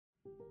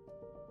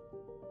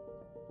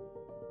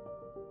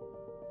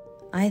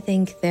I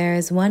think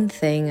there's one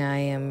thing I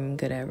am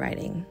good at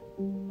writing,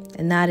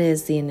 and that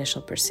is the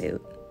initial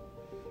pursuit.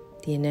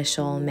 The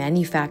initial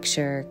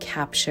manufacture,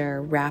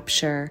 capture,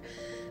 rapture,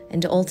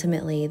 and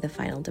ultimately the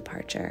final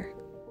departure.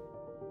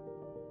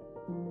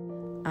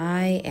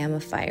 I am a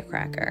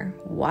firecracker.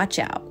 Watch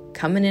out,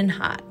 coming in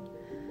hot.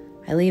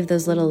 I leave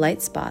those little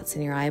light spots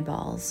in your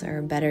eyeballs,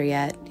 or better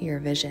yet, your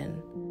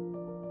vision.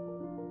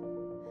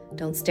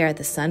 Don't stare at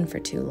the sun for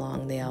too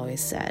long, they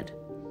always said.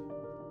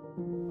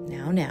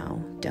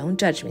 Now, don't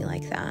judge me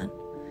like that.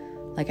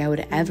 Like I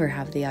would ever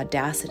have the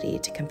audacity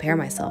to compare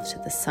myself to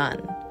the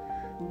sun.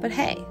 But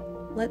hey,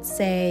 let's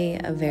say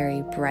a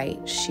very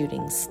bright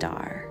shooting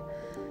star.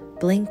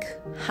 Blink,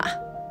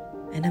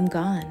 and I'm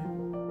gone.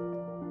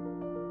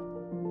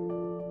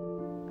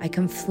 I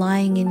come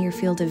flying in your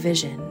field of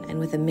vision, and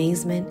with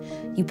amazement,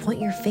 you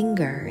point your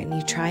finger and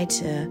you try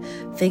to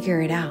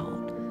figure it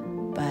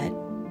out. But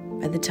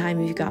by the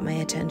time you've got my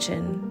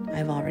attention,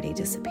 I've already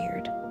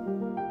disappeared.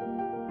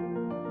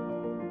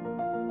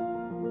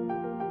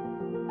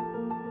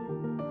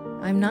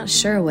 I'm not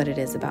sure what it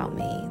is about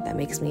me that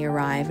makes me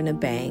arrive in a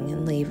bang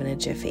and leave in a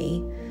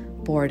jiffy.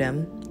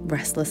 Boredom,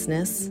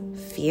 restlessness,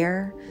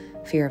 fear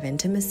of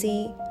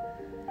intimacy.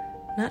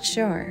 Not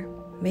sure.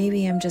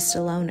 Maybe I'm just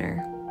a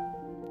loner.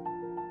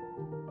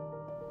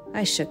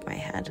 I shook my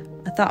head,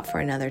 a thought for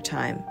another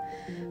time.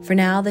 For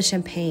now, the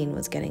champagne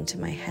was getting to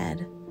my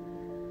head,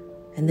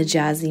 and the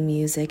jazzy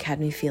music had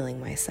me feeling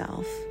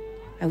myself.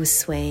 I was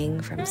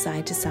swaying from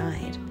side to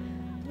side.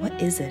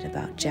 What is it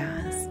about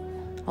jazz?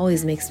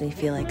 Always makes me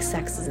feel like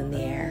sex is in the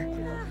air,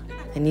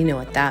 and you know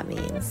what that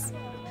means.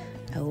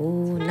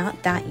 Oh,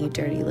 not that, you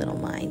dirty little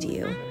mind,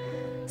 you.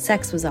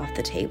 Sex was off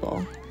the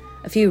table.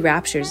 A few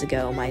raptures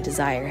ago, my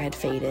desire had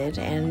faded,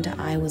 and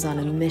I was on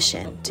a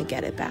mission to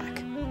get it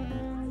back.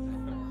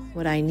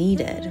 What I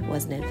needed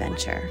was an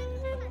adventure.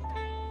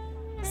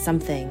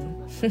 Something.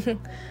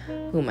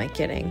 Who am I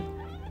kidding?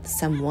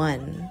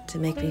 Someone to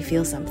make me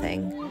feel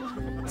something.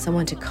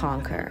 Someone to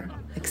conquer,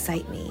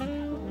 excite me.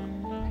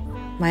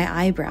 My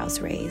eyebrows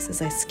raise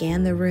as I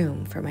scan the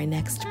room for my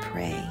next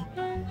prey.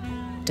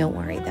 Don't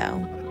worry,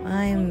 though.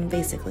 I'm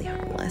basically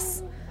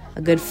harmless.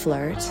 A good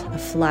flirt, a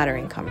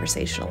flattering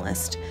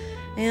conversationalist,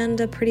 and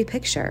a pretty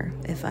picture,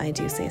 if I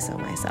do say so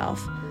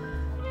myself.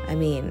 I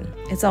mean,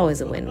 it's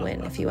always a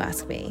win-win if you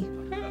ask me.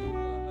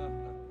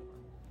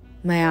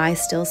 My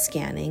eyes still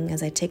scanning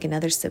as I take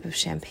another sip of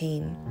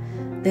champagne.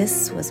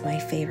 This was my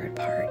favorite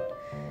part.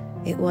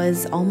 It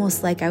was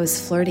almost like I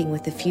was flirting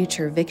with the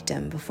future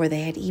victim before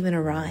they had even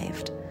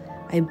arrived.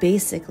 I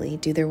basically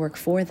do their work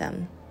for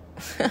them.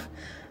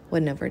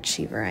 What an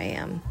overachiever I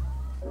am.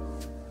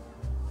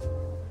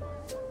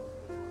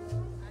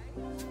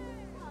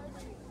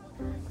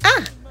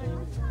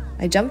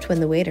 I jumped when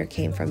the waiter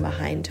came from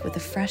behind with a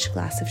fresh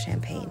glass of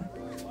champagne.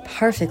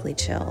 Perfectly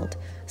chilled,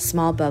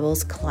 small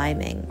bubbles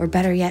climbing, or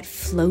better yet,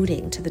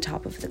 floating to the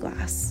top of the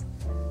glass.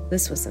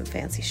 This was some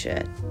fancy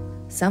shit.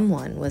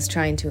 Someone was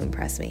trying to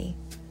impress me.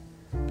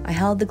 I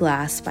held the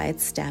glass by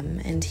its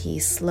stem, and he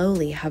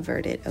slowly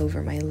hovered it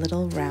over my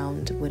little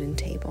round wooden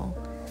table.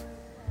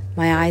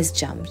 My eyes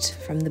jumped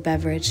from the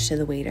beverage to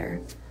the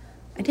waiter.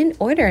 I didn't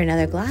order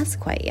another glass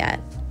quite yet,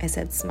 I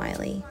said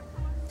smiley.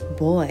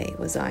 Boy,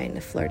 was I in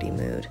a flirty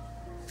mood.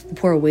 The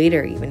poor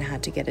waiter even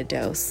had to get a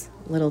dose.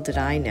 Little did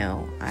I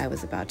know I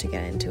was about to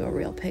get into a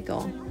real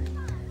pickle.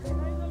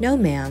 No,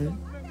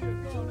 ma'am.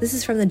 This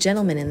is from the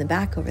gentleman in the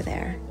back over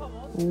there.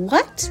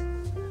 What?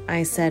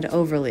 I said,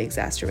 overly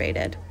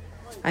exacerbated.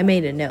 I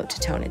made a note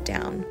to tone it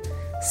down.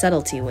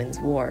 Subtlety wins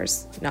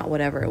wars, not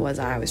whatever it was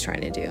I was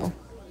trying to do.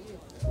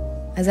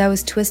 As I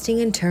was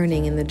twisting and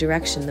turning in the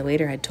direction the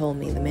waiter had told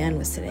me the man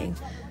was sitting,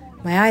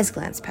 my eyes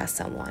glanced past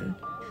someone.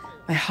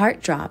 My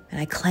heart dropped, and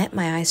I clamped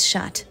my eyes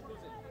shut.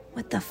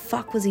 What the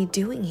fuck was he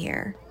doing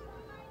here?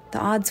 The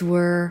odds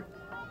were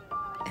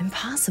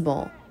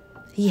impossible.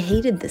 He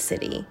hated the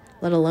city,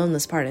 let alone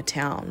this part of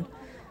town.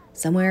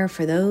 Somewhere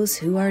for those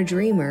who are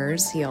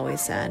dreamers, he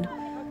always said.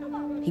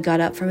 He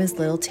got up from his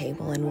little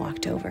table and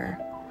walked over.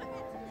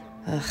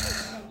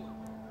 Ugh.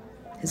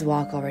 His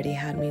walk already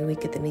had me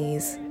weak at the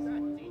knees.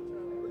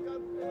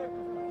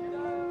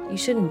 You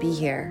shouldn't be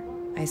here,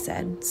 I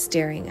said,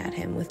 staring at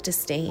him with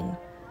disdain.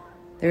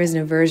 There isn't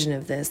a version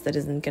of this that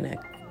isn't gonna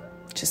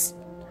just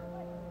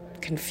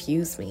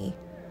confuse me.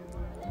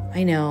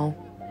 I know,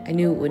 I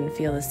knew it wouldn't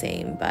feel the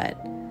same, but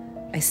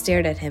I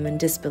stared at him in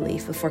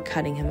disbelief before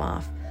cutting him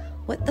off.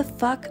 What the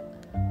fuck?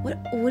 What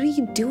are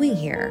you doing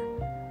here?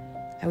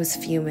 I was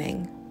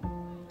fuming.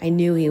 I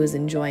knew he was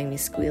enjoying me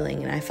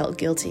squealing, and I felt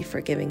guilty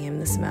for giving him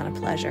this amount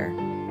of pleasure.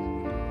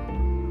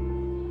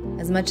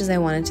 As much as I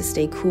wanted to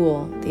stay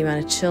cool, the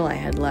amount of chill I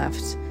had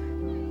left,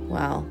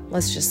 well,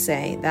 let's just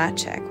say that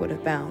check would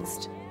have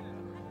bounced.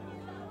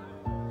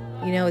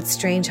 You know, it's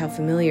strange how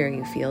familiar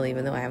you feel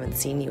even though I haven't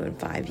seen you in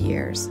 5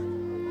 years.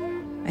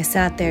 I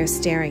sat there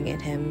staring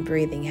at him,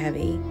 breathing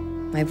heavy.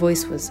 My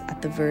voice was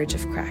at the verge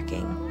of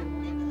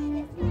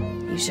cracking.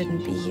 You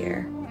shouldn't be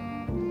here.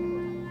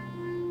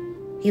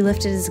 He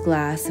lifted his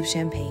glass of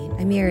champagne.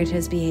 I mirrored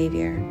his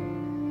behavior.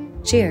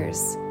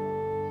 Cheers.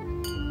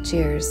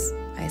 Cheers,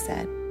 I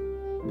said.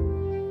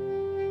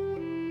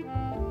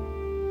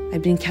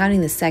 I'd been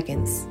counting the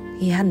seconds.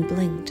 He hadn't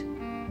blinked.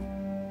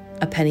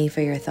 A penny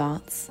for your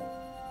thoughts.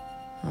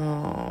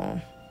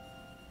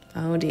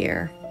 Oh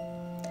dear.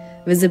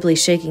 Visibly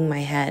shaking my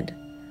head.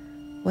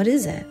 What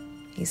is it?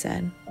 He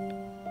said.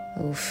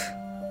 Oof.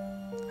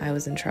 I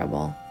was in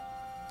trouble.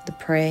 The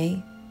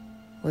prey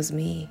was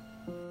me.